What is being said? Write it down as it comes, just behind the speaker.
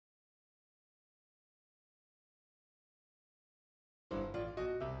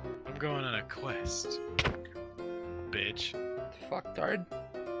a quest. Bitch. Fuck, Dard.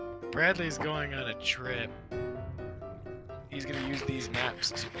 Bradley's going on a trip. He's gonna use these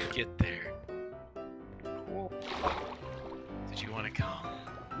maps to get there. Cool. Did you want to come?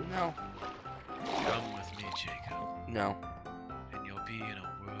 No. Come with me, Jacob. No. And you'll be in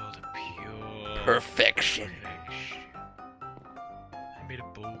a world of pure Perfection. I made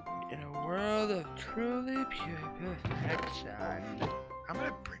a boat. In a world of truly pure perfection. I'm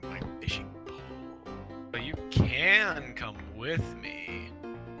gonna bring my fishing pole. But you can come with me.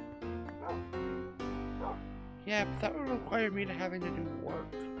 Yeah, but that would require me to having to do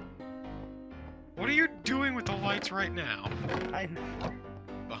work. What are you doing with the lights right now? I know.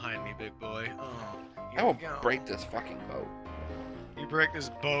 Behind me, big boy. Oh, I will break this fucking boat. You break this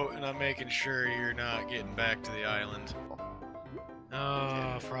boat, and I'm making sure you're not getting back to the island.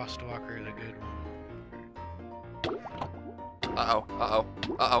 Oh, Frostwalker, the good one. Uh-oh, uh-oh,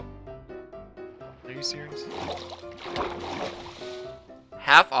 uh-oh. Are you serious?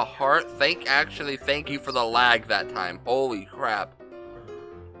 Half a heart? Actually, thank you for the lag that time. Holy crap.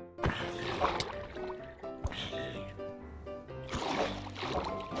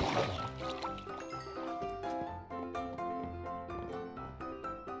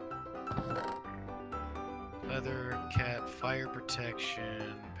 Leather, cat, fire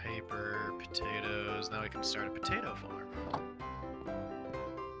protection, paper, potatoes. Now we can start a potato farm.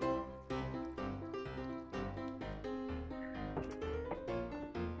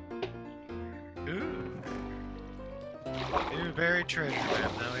 Ooh. New buried treasure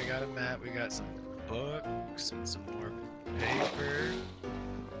map. Now we got a map. We got some books and some more paper.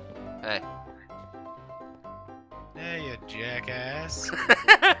 Hey. Hey, you jackass.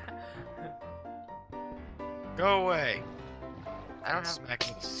 Go away. I don't have... Smack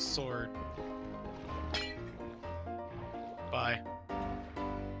with a sword. Bye.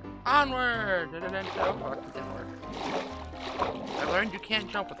 Onward! Oh, fuck, it didn't work. I learned you can't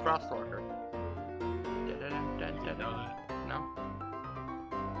jump with Frostwalker. No.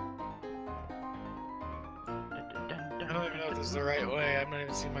 I don't even know if this is the right way. I'm not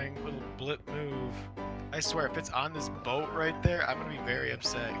even seeing my little blip move. I swear, if it's on this boat right there, I'm gonna be very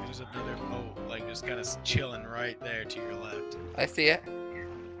upset. There's another boat, like, just kind of chilling right there to your left. I see it.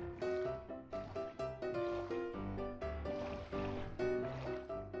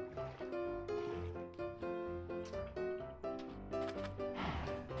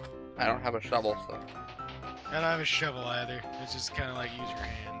 I don't have a shovel, so... I don't have a shovel either. It's just kind of like use your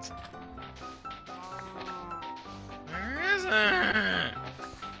hands. Where is it?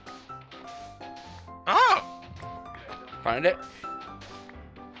 Oh! Find it?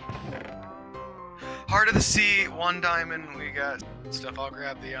 Heart of the Sea, 1 diamond. We got stuff. I'll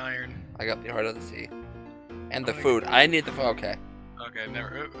grab the iron. I got the Heart of the Sea. And the food. I need the food. Okay. Okay,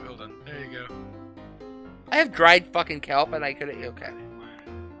 never. Oh, hold on. There you go. I have dried fucking kelp and I could... Okay.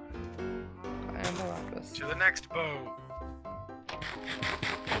 To the next boat.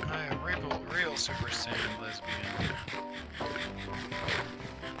 I am real Super Saiyan lesbian.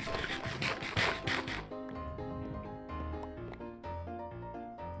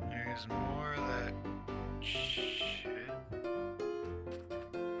 There's more of that shit.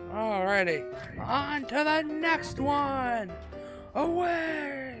 Alrighty. On to the next one!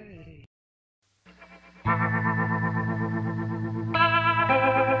 Away!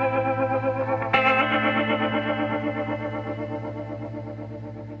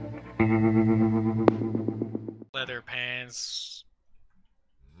 Leather pants.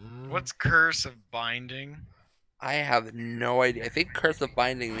 What's Curse of Binding? I have no idea. I think Curse of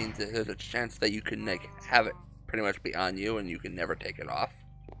Binding means that there's a chance that you can like have it pretty much be on you and you can never take it off.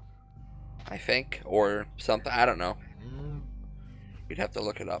 I think. Or something. I don't know. You'd have to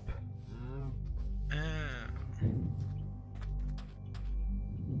look it up.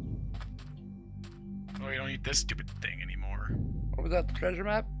 Oh, you don't need this stupid thing anymore. What was that, the treasure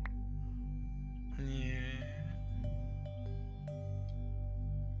map? Yeah.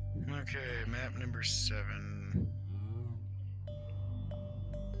 Okay, map number 7.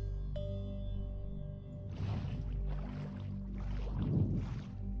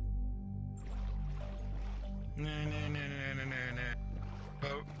 No.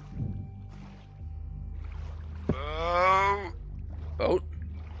 Boat. Boat.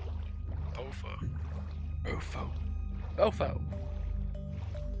 Boat? Bofa. Bofo.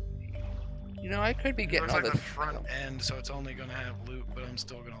 You know, I could be getting Looks all like this. the front end, so it's only gonna have loot, but I'm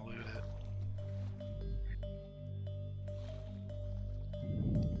still gonna loot it.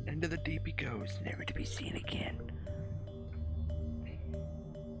 Into the deep he goes, never to be seen again.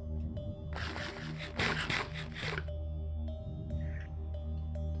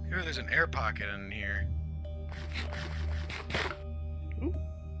 Who are there's an air pocket in here. Ooh.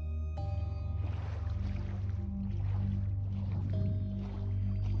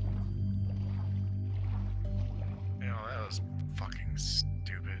 You know, that was fucking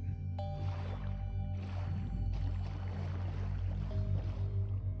stupid.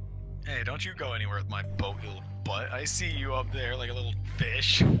 Hey, don't you go anywhere with my boat, you little butt. I see you up there like a little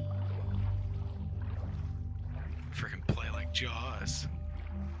fish. Freaking play like Jaws.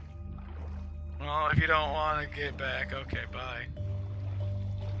 Well, if you don't want to get back, okay, bye.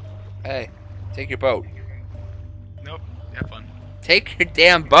 Hey, take your boat. Nope, have fun. Take your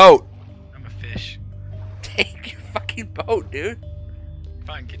damn boat. I'm a fish. Take your fucking boat, dude.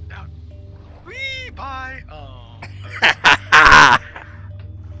 Fine, get out. Whee, bye. Oh.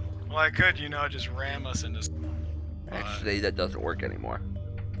 Well, I could, you know, just ram us into. Actually, that doesn't work anymore.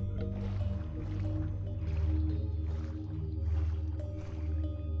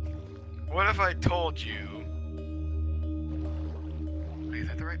 What if I told you? Wait, is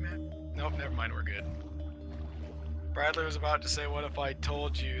that the right map? Nope, never mind, we're good. Bradley was about to say, what if I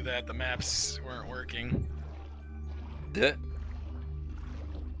told you that the maps weren't working? Duh.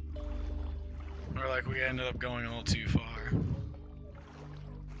 Or like we ended up going a little too far.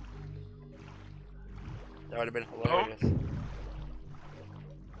 That would have been hilarious. Oh.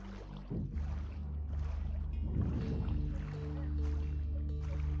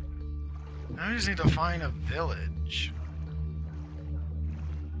 I just need to find a village.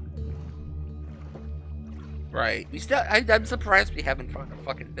 Right. We still. I'm surprised we haven't found a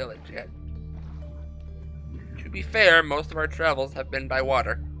fucking village yet. To be fair, most of our travels have been by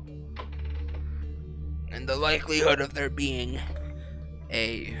water. And the likelihood of there being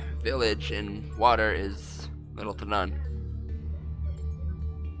a village in water is little to none.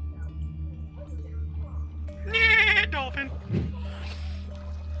 Yeah, dolphin.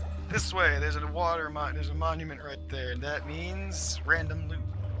 This way, there's a there's a monument right there, and that means random loot.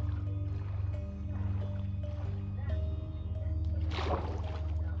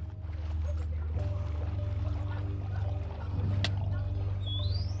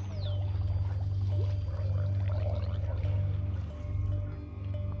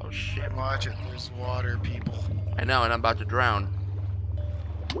 Oh shit. Watch it, there's water, people. I know, and I'm about to drown.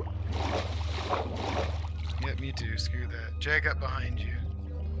 Yep, me too, screw that. Jacob behind you.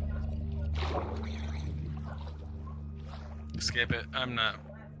 Skip it, I'm not.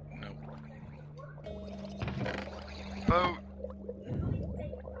 Nope. Boat.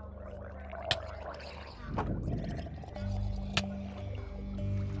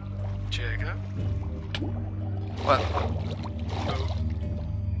 Jacob. What? Boat.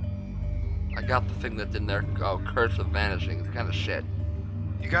 I got the thing that's in there. Oh, Curse of Vanishing. It's kind of shit.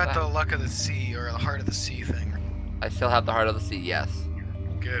 You got the Luck of the Sea, or the Heart of the Sea thing. I still have the Heart of the Sea, yes.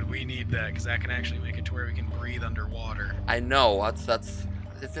 Good, we need that, because that can actually make it to where we can breathe underwater. I know, that's...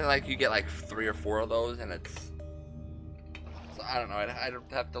 It's like you get like 3 or 4 of those, and it's... So, I don't know, I'd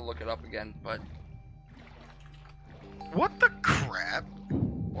have to look it up again, but... What the crap?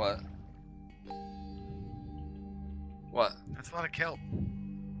 What? What? That's a lot of kelp.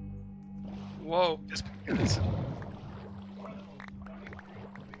 Whoa. Just because.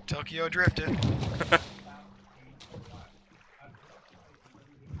 Tokyo drifted.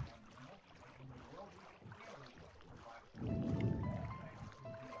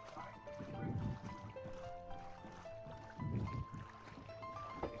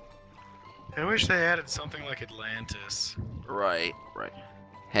 I wish they added something like Atlantis. Right.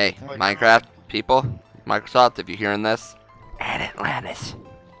 Hey, Like, Minecraft people, Microsoft, if you're hearing this, add Atlantis.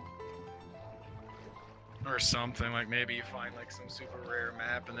 Or something, like maybe you find like some super rare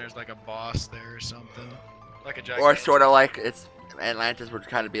map and there's like a boss there or something. Like a gigantic... Or sort of like, Atlantis would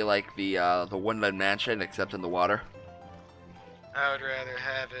kind of be like the Woodland Mansion, except in the water. I would rather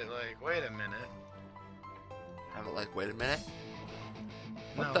have it like, wait a minute. Have it like, wait a minute?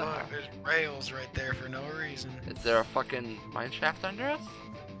 No, What the look, hell? there's rails right there for no reason. Is there a fucking mine shaft under us?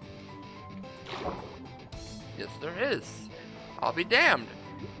 Yes, there is. I'll be damned.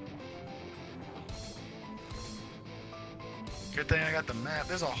 Good thing I got the map.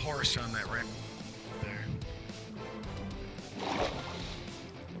 There's a horse on that right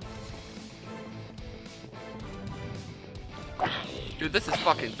there. Dude, this is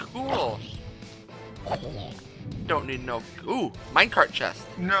fucking cool. Don't need no... Ooh, minecart chest.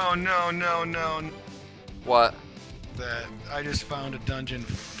 No. What? That I just found a dungeon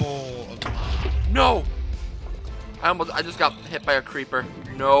full of... No! I just got hit by a creeper.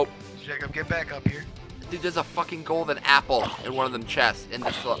 Nope. Jacob, get back up here. Dude, there's a fucking golden apple in one of them chests, in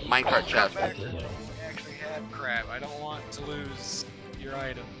this minecart chest. Come back here. We actually have crap. I don't want to lose your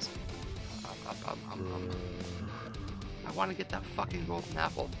items. I want to get that fucking golden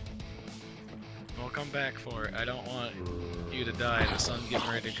apple. We'll come back for it. I don't want you to die. The sun's getting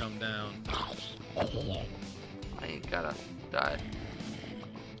ready to come down. I ain't gotta die.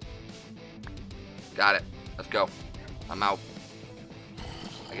 Got it. Let's go. I'm out.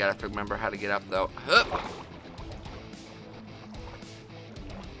 I gotta have to remember how to get up though. Hup.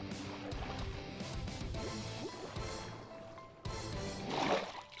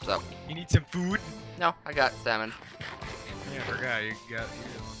 So. You need some food? No, I got salmon. Yeah, I forgot. You're the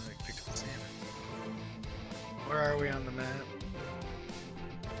one that picked up the salmon. Where are we on the map?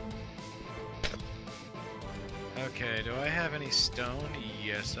 Okay, do I have any stone?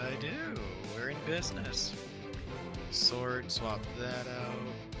 Yes, I do. We're in business. Sword, swap that out.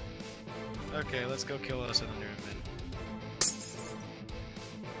 Okay, let's go kill us in the Newman.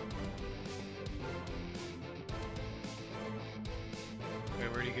 Wait,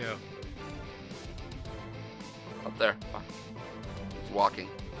 where'd he go? Up there. He's walking.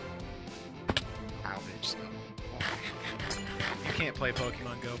 Ow, bitch. You can't play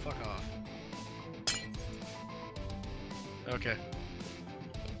Pokemon Go. Fuck off. Okay.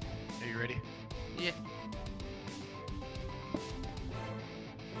 Are you ready? Yeah.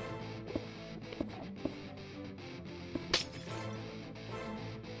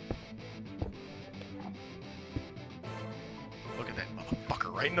 Look at that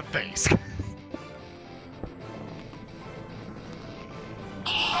motherfucker right in the face.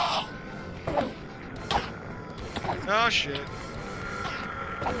 Oh shit.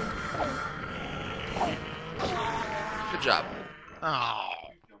 Good job. Oh,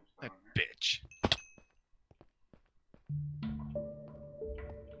 that bitch.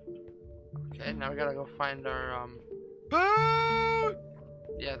 Okay, now we gotta go find our Boat!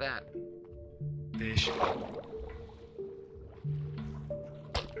 yeah, that. Fish.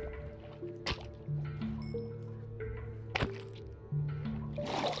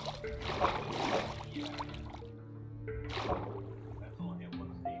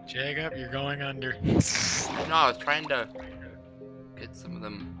 Jacob, you're going under. No, I was trying to get some of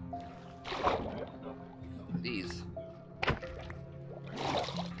them. These.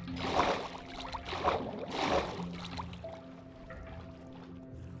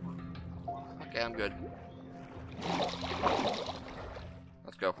 Okay, I'm good.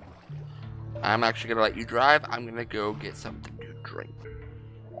 Let's go. I'm actually gonna let you drive. I'm gonna go get something to drink.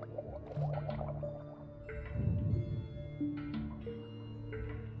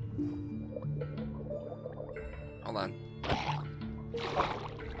 Hold on.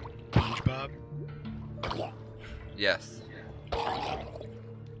 SpongeBob? Yes.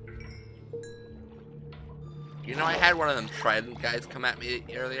 You know, I had one of them trident guys come at me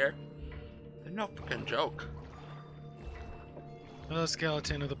earlier. They're no fucking joke. Oh,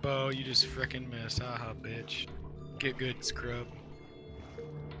 skeleton of the bow, you just frickin' missed. Haha, bitch. Get good, scrub.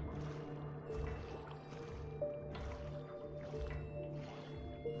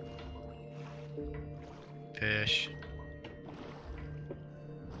 Fish.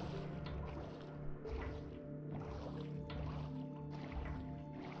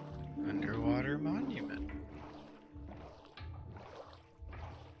 Underwater monument.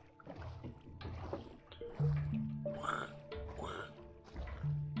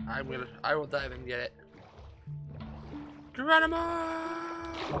 I will dive and get it. Geronimo!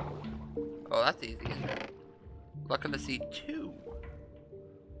 Oh, that's easy. Luck of the Sea 2.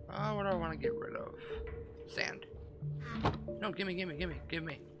 Oh, what do I want to get rid of? Sand. No, gimme.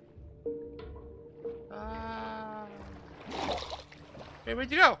 Hey,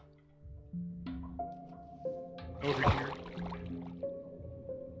 where'd you go? Over here.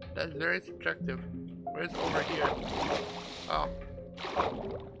 That's very subjective. Where's over here? Oh.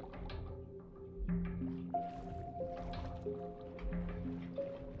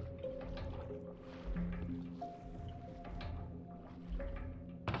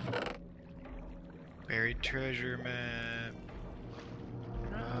 Buried treasure map.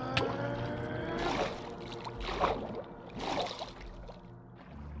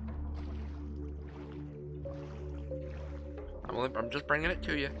 I'm just bringing it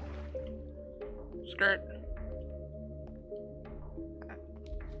to you. Skirt.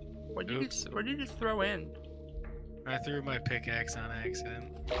 What did you just throw in? I threw my pickaxe on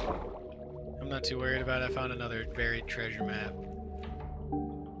accident. I'm not too worried about it. I found another buried treasure map.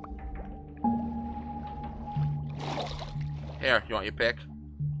 Here, you want your pick?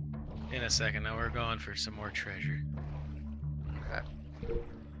 In a second, now we're going for some more treasure. Okay.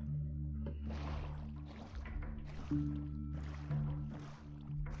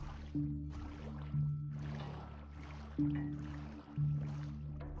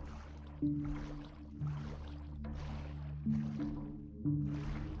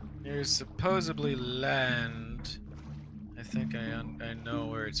 There's supposedly land. I think I know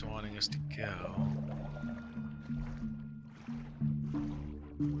where it's wanting us to go.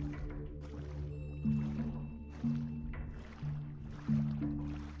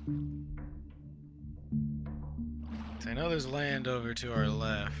 I know there's land over to our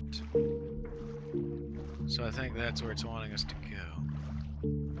left. So I think that's where it's wanting us to go.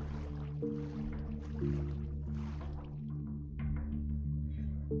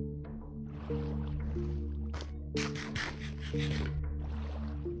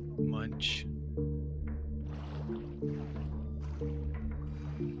 Munch.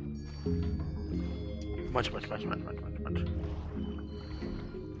 Munch.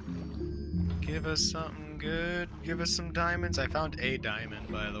 Give us something good. Give us some diamonds. I found a diamond,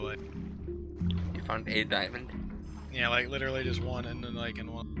 by the way. You found a diamond? Yeah, like literally just one, and then like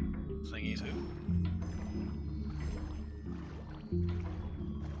in one thingy too.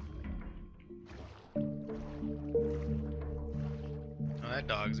 Oh, that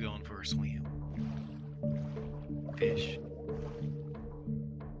dog's going for a swim. Fish.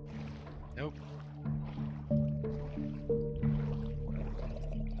 Nope.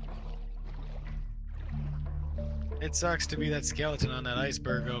 It sucks to be that skeleton on that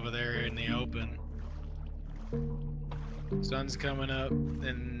iceberg over there in the open. Sun's coming up,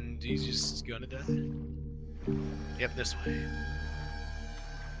 and he's just gonna die. Yep, this way.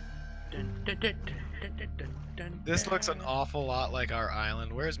 This looks an awful lot like our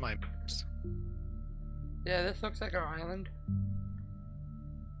island. Where's my maps? Yeah, this looks like our island.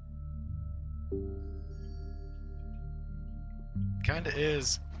 Kinda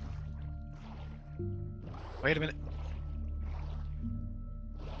is. Wait a minute.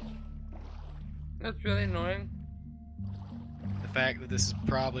 That's really annoying. The fact that this is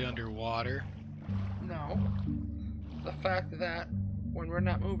probably underwater. No. The fact that when we're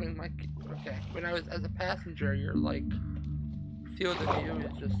not moving, like, okay, when I was as a passenger, your, like, field of view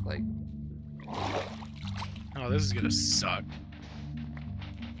is just like... Oh, this is gonna suck.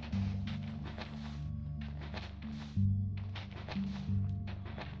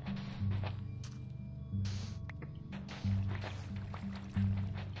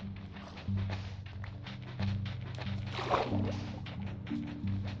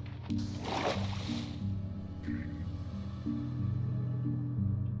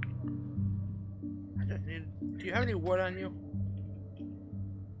 Do you have any wood on you?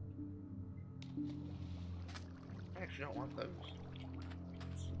 I actually don't want those.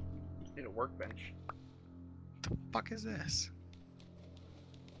 Just need a workbench. What the fuck is this?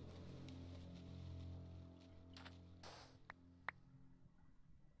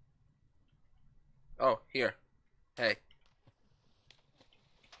 Oh, here. Hey.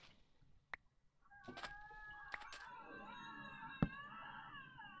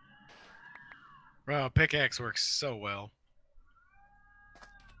 Wow, pickaxe works so well.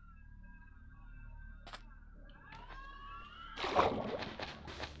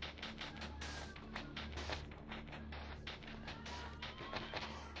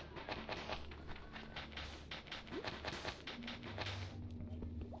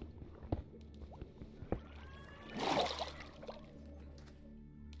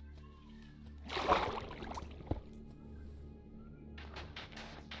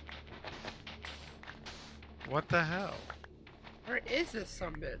 What the hell? Where is this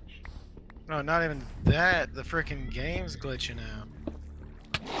sumbitch? No, not even that. The frickin' game's glitching out.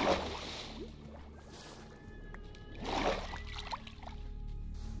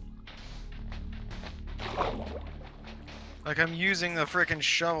 Like, I'm using the frickin'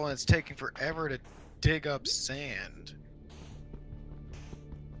 shovel and it's taking forever to dig up sand.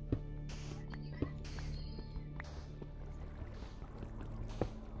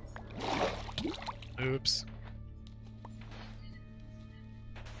 Oops.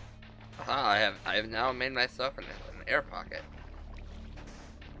 Aha, I have now made myself an air pocket.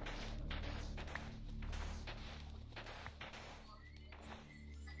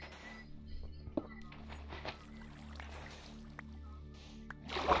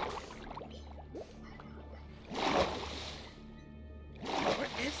 What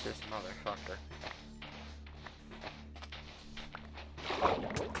is this motherfucker?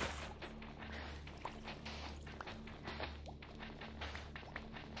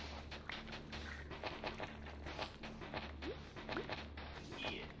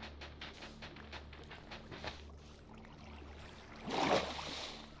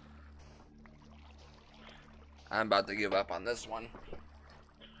 I'm about to give up on this one.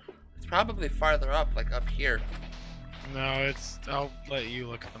 It's probably farther up, like up here. No, it's... I'll let you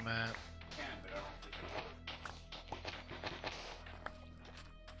look at the map.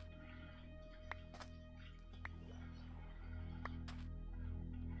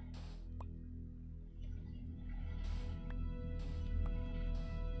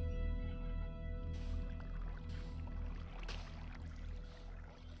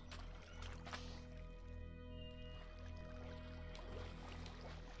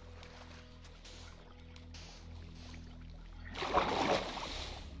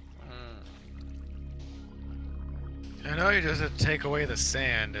 probably just to take away the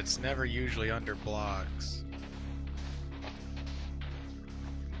sand. It's never usually under blocks.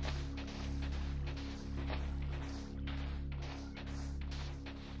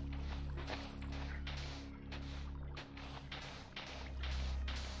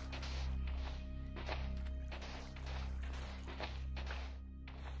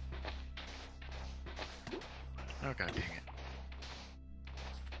 Oh, god dang it.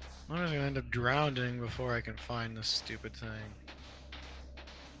 I'm just gonna end up drowning before I can find this stupid thing.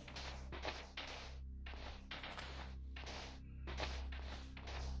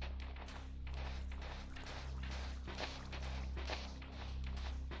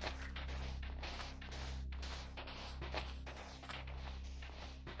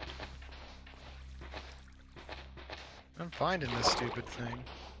 I'm finding this stupid thing.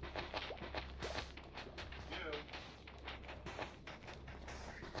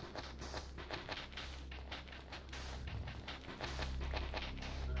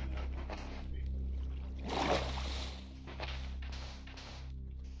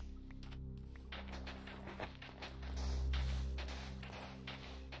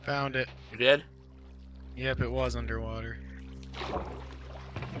 Found it. You did? Yep, it was underwater.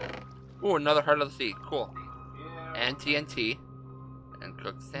 Ooh, another heart of the sea. Cool. And TNT. And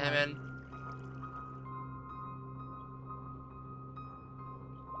cooked salmon.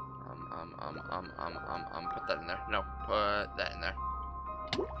 Put that in there. No, put that in there.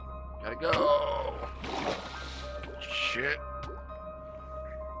 Gotta go. Shit.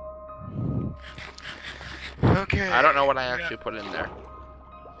 Okay. I don't know what I actually put in there.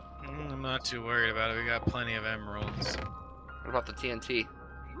 I'm not too worried about it. We got plenty of emeralds. What about the TNT?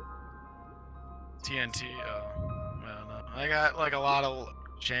 TNT, oh, I don't know. I got like a lot of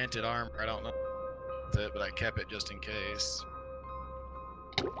enchanted armor. I don't know it, but I kept it just in case.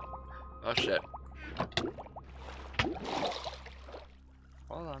 Oh shit.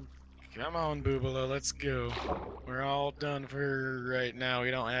 Hold on. Come on, Boobalo, let's go. We're all done for right now. We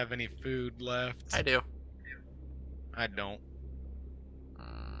don't have any food left. I do. I don't.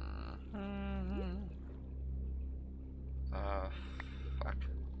 Fuck.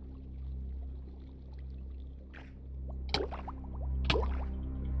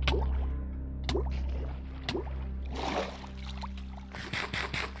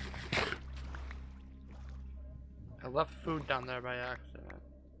 I left food down there by accident.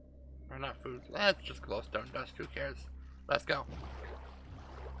 Or not food. That's just glowstone dust. Who cares? Let's go.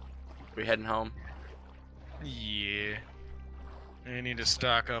 We heading home? Yeah. I need to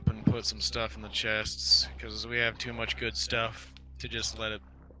stock up and put some stuff in the chests because we have too much good stuff to just let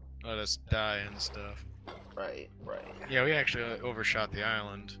us die and stuff. Right, right. Yeah, we actually overshot the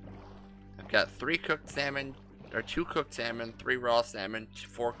island. I've got 3 cooked salmon, or 2 cooked salmon, 3 raw salmon,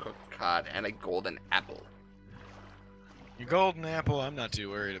 4 cooked cod, and a golden apple. Your golden apple, I'm not too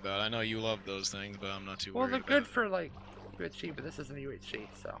worried about. I know you love those things, but I'm not too worried about. Well, they're good for like UHC, but this isn't UHC,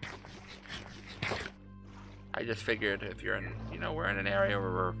 so. I just figured if you're in, you know, we're in an area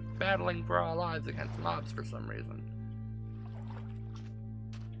where we're battling for our lives against mobs for some reason.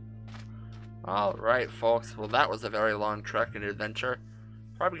 Alright, folks. Well, that was a very long trek and adventure.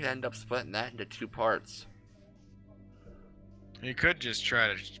 Probably gonna end up splitting that into 2 parts. You could just try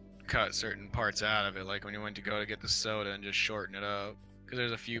to cut certain parts out of it, like when you went to go to get the soda and just shorten it up. Because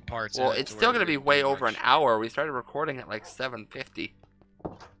there's a few parts. Well, it's still gonna be way over an hour. We started recording at like 7:50.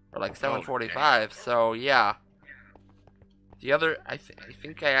 Or like 7:45, so yeah. The other, I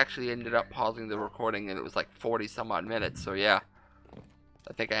think I actually ended up pausing the recording and it was like 40 some odd minutes, so yeah.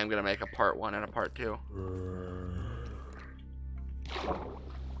 I think I am going to make a part 1 and a part 2.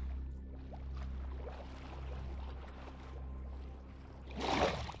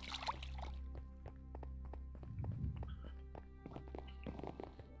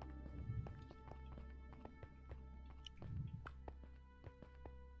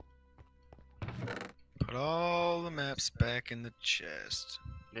 Put all the maps back in the chest.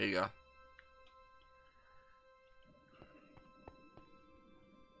 There you go.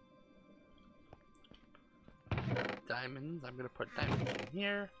 Diamonds. I'm gonna put diamonds in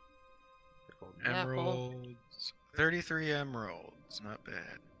here. Emeralds. 33 emeralds. Not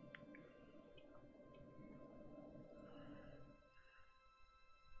bad.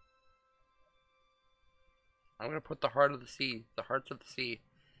 I'm gonna put the heart of the sea, the hearts of the sea,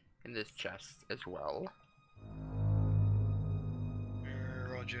 in this chest as well.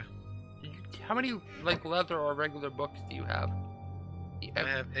 Roger. How many like leather or regular books do you have? I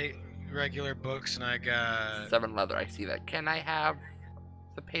have 8 regular books and I got 7 leather. I see that. Can I have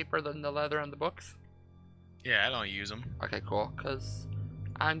the paper, the leather, and the books? Yeah, I don't use them. Okay, cool. Cause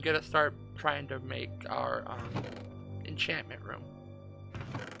I'm gonna start trying to make our enchantment room.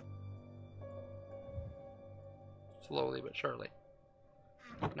 Slowly but surely.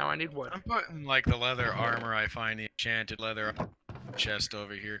 Now I need wood. I'm putting like the leather armor I find, the enchanted leather chest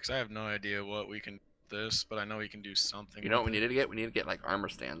over here, because I have no idea what we can do with this, but I know we can do something. You know what we need to get? We need to get like armor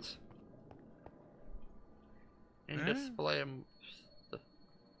stands. And display them.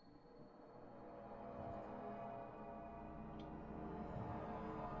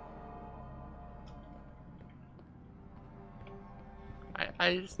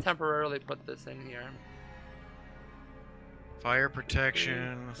 I just temporarily put this in here. Fire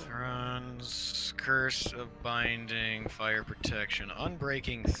protection, runs, curse of binding, fire protection,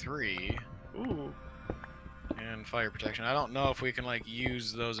 unbreaking 3. Ooh. And fire protection. I don't know if we can like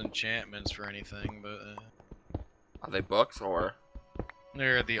use those enchantments for anything, but Are they books or?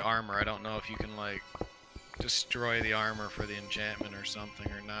 they're the armor. I don't know if you can like destroy the armor for the enchantment or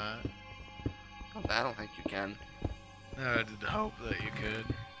something or not. I don't think you can. I would hope that you could.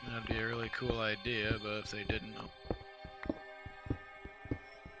 That'd be a really cool idea, but if they didn't.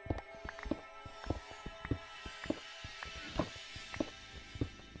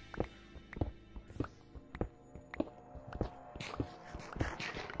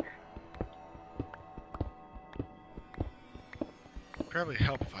 Probably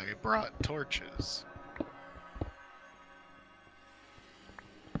help if I brought torches.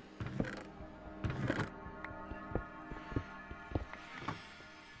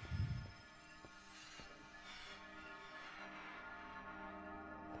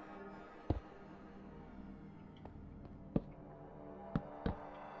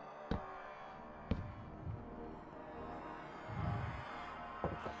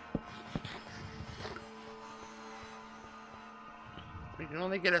 We can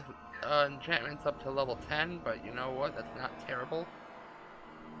only get enchantments up to level 10, but you know what? That's not terrible.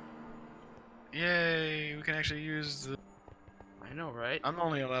 Yay, we can actually use the... I know, right? I'm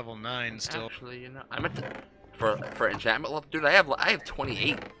only a level 9 still. Actually, you know, I'm at the... For enchantment level, dude, I have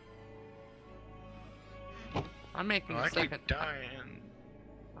 28. I'm making a I second. keep dying.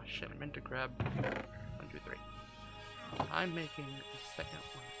 Oh shit! I meant to grab 1, 2, 3. I'm making a second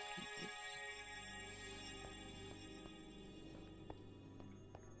one.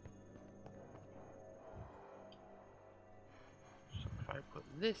 So if I put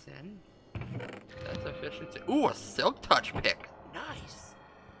this in, that's efficiency. Ooh, a silk touch pick. Nice.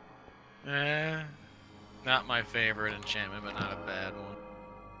 Not my favorite enchantment, but not a bad one.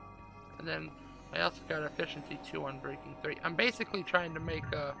 And then I also got efficiency 2 on breaking 3. I'm basically trying to make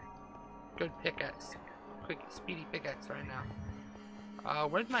a good pickaxe, quick, speedy pickaxe right now.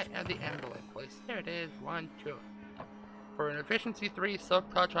 Where's my the envelope place? There it is. 1, 2. For an efficiency 3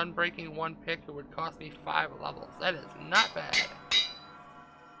 silk touch on breaking 1 pick, it would cost me 5 levels. That is not bad.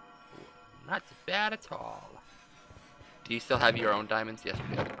 Not bad at all. Do you still have your own diamonds? Yes,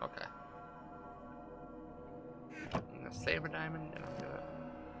 we do. Okay. I'm gonna save a diamond and I'm gonna.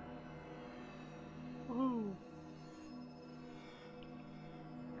 Woohoo!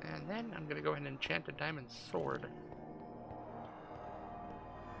 And then I'm gonna go ahead and enchant a diamond sword.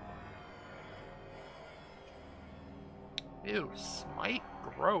 Ew, smite?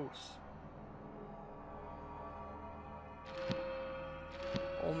 Gross.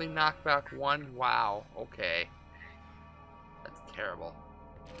 Only knockback 1? Wow, okay. That's terrible.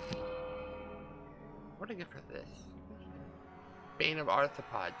 What do I get for this? Bane of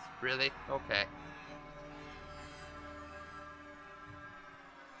Arthropods. Really? Okay.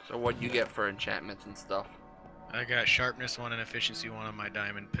 So what do you get for enchantments and stuff? I got sharpness 1 and efficiency 1 on my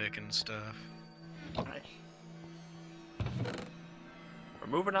diamond pick and stuff. Nice. We're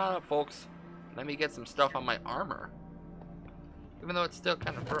moving on up, folks. Let me get some stuff on my armor. Even though it's still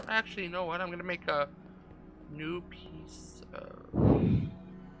kind of broke. Actually, you know what? I'm gonna make a new piece of...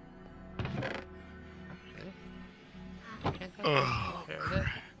 Actually, can't I repair this?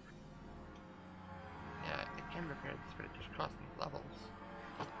 Yeah, I can repair this, but it just cost me levels.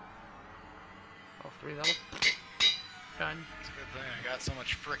 Oh, 3 levels? Done. It's a good thing I got so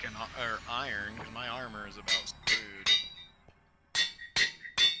much frickin' iron, because my armor is about screwed.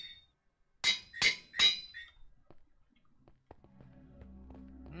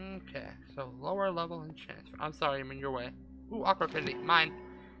 Okay, so lower level enchantment. I'm sorry, I'm in your way. Ooh, Aqua Affinity. Mine.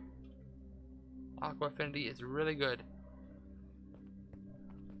 Aqua Affinity is really good.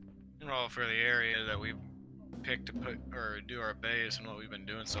 Well, for the area that we picked to put or do our base and what we've been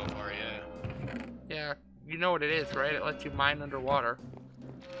doing so far, yeah. Yeah, you know what it is, right? It lets you mine underwater,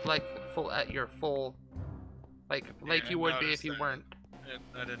 like full at your full, like you would be if you weren't.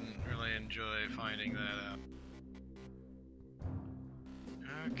 I didn't really enjoy finding that out.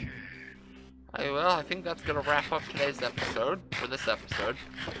 Okay. Well, I think that's gonna wrap up today's episode, for this episode.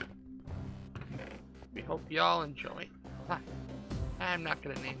 We hope y'all enjoy. I'm not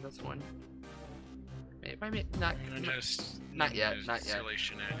gonna name this one. Maybe not. Not yet. Silly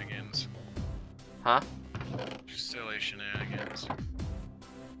shenanigans. Huh? Just silly shenanigans.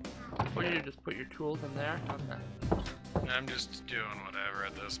 What do you just put your tools in there? Okay. I'm just doing whatever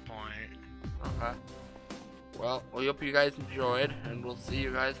at this point. Okay. Well, we hope you guys enjoyed, and we'll see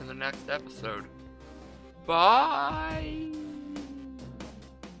you guys in the next episode. Bye!